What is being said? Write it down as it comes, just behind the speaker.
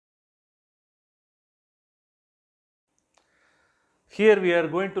Here we are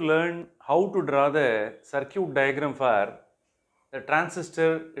going to learn how to draw the circuit diagram for the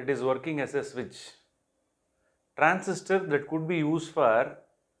transistor. It is working as a switch. Transistor that could be used for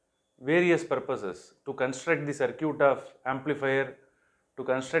various purposes, to construct the circuit of amplifier, to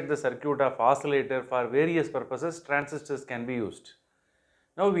construct the circuit of oscillator. For various purposes transistors can be used.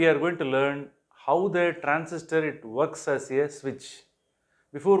 Now we are going to learn how the transistor it works as a switch.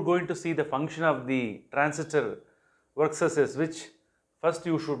 Before going to see the function of the transistor works as a switch, first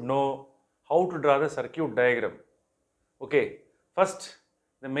you should know how to draw the circuit diagram. Okay, first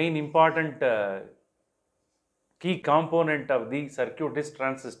the main important key component of the circuit is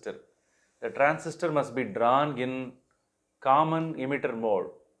transistor. The transistor must be drawn in common emitter mode.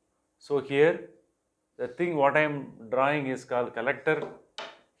 So here the thing what I am drawing is called collector.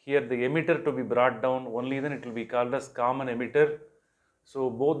 Here the emitter to be brought down, only then it will be called as common emitter. So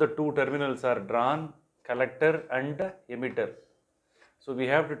both the two terminals are drawn, collector and emitter. So we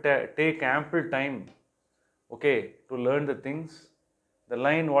have to take ample time, okay, to learn the things. The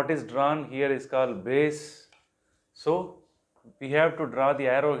line what is drawn here is called base. So we have to draw the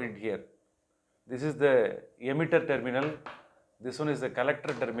arrowhead here. This is the emitter terminal, this one is the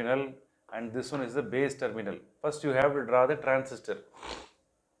collector terminal, and this one is the base terminal. First you have to draw the transistor.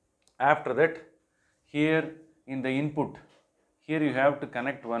 After that, here in the input, here you have to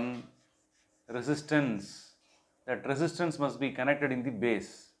connect one resistance. That resistance must be connected in the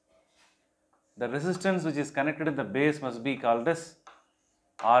base. The resistance which is connected in the base must be called as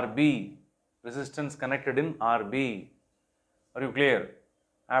RB. Resistance connected in RB. Are you clear?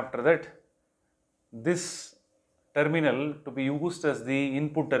 After that, this terminal to be used as the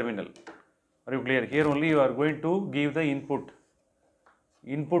input terminal. Are you clear? Here only you are going to give the input.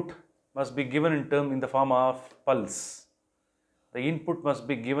 Input must be given in the form of pulse. The input must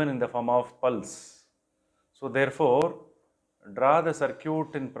be given in the form of pulse. So therefore, draw the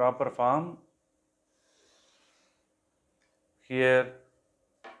circuit in proper form. Here,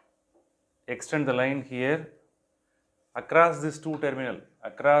 extend the line here. Across this two terminal,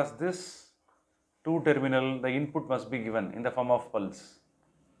 the input must be given in the form of pulse.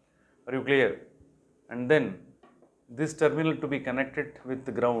 Are you clear? And then this terminal to be connected with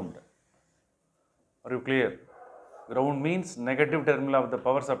the ground. Are you clear? Ground means negative terminal of the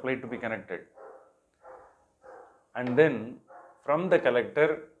power supply to be connected. And then from the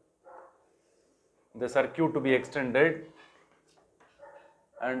collector, the circuit to be extended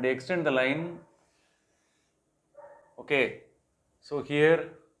and extend the line. Okay, so here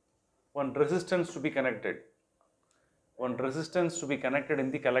one resistance to be connected. One resistance to be connected in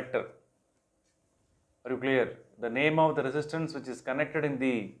the collector. Are you clear? The name of the resistance which is connected in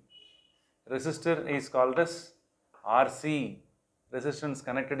the resistor is called as RC. Resistance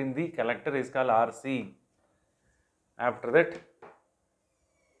connected in the collector is called RC. After that,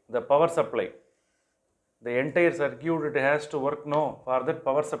 the power supply. The entire circuit it has to work now. For that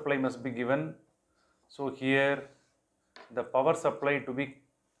power supply must be given. So here the power supply to be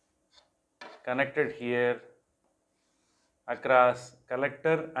connected here across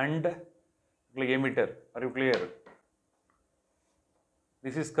collector and emitter. Are you clear?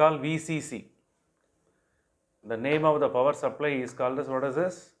 This is called VCC. The name of the power supply is called as what is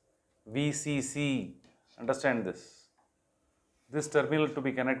this? VCC. Understand this. This terminal to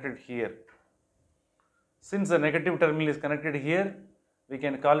be connected here. Since the negative terminal is connected here, we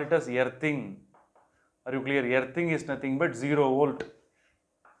can call it as earthing. Are you clear? Earthing is nothing but 0 volt.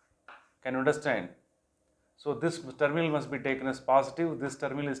 Can you understand? So this terminal must be taken as positive, this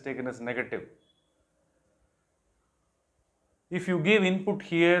terminal is taken as negative. If you give input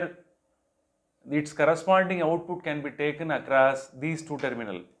here, its corresponding output can be taken across these two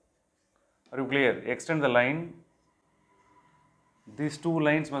terminals. Are you clear? Extend the line. These two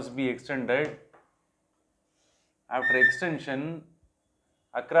lines must be extended. After extension,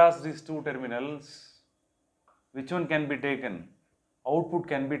 across these two terminals, which one can be taken? Output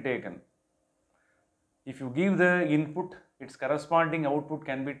can be taken. If you give the input, its corresponding output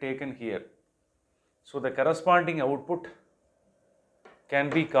can be taken here. So the corresponding output can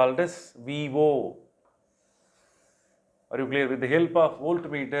be called as VO. Are you clear? With the help of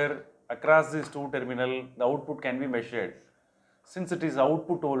voltmeter across these two terminals, the output can be measured. Since it is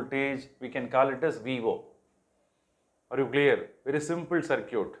output voltage, we can call it as VO. Are you clear? Very simple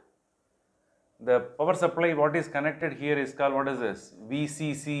circuit. The power supply what is connected here is called what is this?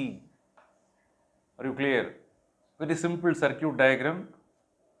 VCC. Are you clear? Very simple circuit diagram.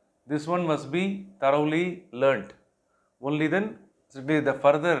 This one must be thoroughly learnt. Only then the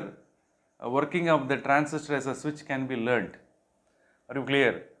further working of the transistor as a switch can be learnt. Are you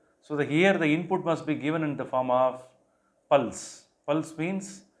clear? So here the input must be given in the form of pulse. Pulse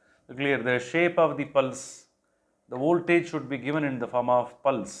means, clear, the shape of the pulse. The voltage should be given in the form of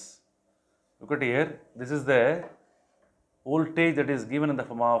pulse. Look at here, this is the voltage that is given in the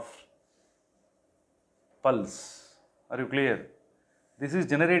form of pulse. Are you clear? This is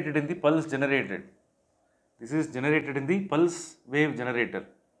generated in the pulse generated. This is generated in the pulse wave generator.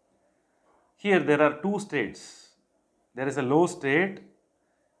 Here there are two states. There is a low state.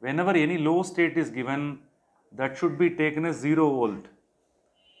 Whenever any low state is given, that should be taken as 0 volt.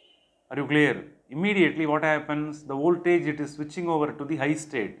 Are you clear? Immediately what happens? The voltage, it is switching over to the high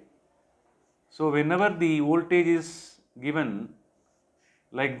state. So whenever the voltage is given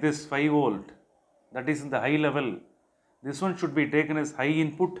like this 5 volt, that is in the high level, this one should be taken as high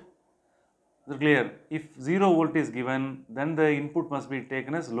input. Is it clear? If 0 volt is given, then the input must be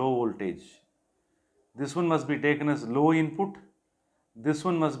taken as low voltage. This one must be taken as low input. This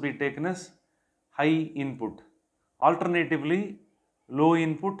one must be taken as high input. Alternatively, low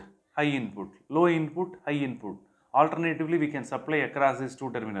input, high input, low input, high input. Alternatively, we can supply across these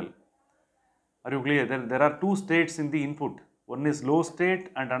two terminals. Are you clear? There are two states in the input. One is low state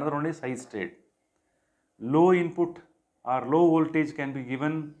and another one is high state. Low input or low voltage can be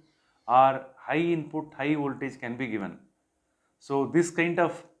given, or high input, high voltage can be given. So this kind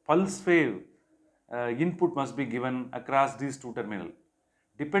of pulse wave input must be given across these two terminals.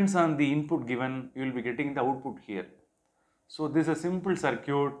 Depends on the input given, you will be getting the output here. So this is a simple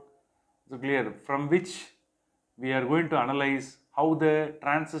circuit, so clear, from which we are going to analyze how the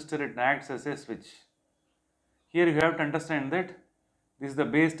transistor it acts as a switch. Here you have to understand that this is the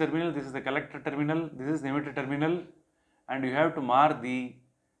base terminal, this is the collector terminal, this is the emitter terminal, and you have to mark the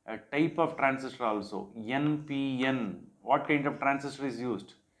type of transistor also, NPN. What kind of transistor is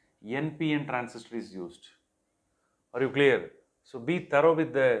used? NPN transistor is used. Are you clear? So be thorough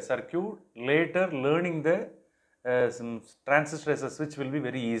with the circuit. Later learning the transistor as a switch will be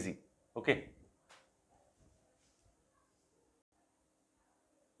very easy. Okay.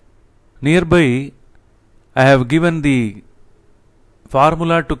 Nearby, I have given the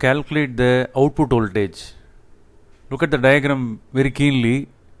formula to calculate the output voltage. Look at the diagram very keenly.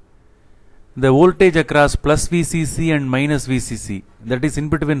 The voltage across plus VCC and minus VCC, that is in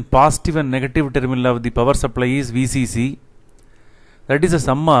between positive and negative terminal of the power supply, is VCC. That is a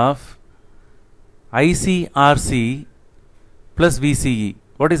sum of ICRC plus VCE.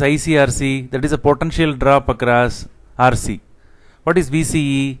 What is ICRC? That is a potential drop across RC. What is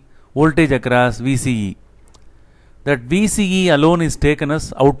VCE? Voltage across VCE. That VCE alone is taken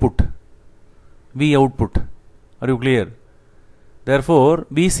as output, V output. Are you clear? Therefore,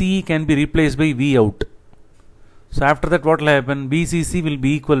 VCE can be replaced by V out. So after that what will happen? VCC will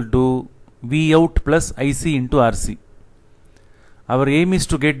be equal to V out plus IC into RC. Our aim is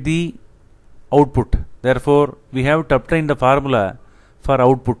to get the output. Therefore, we have to obtain the formula for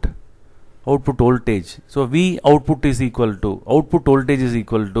output voltage. So V output is equal to, output voltage is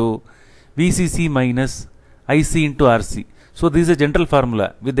equal to VCC minus IC into RC. So this is a general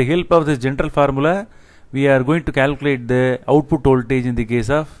formula. With the help of this general formula, we are going to calculate the output voltage in the case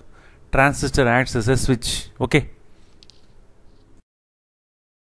of transistor acts as a switch. Okay.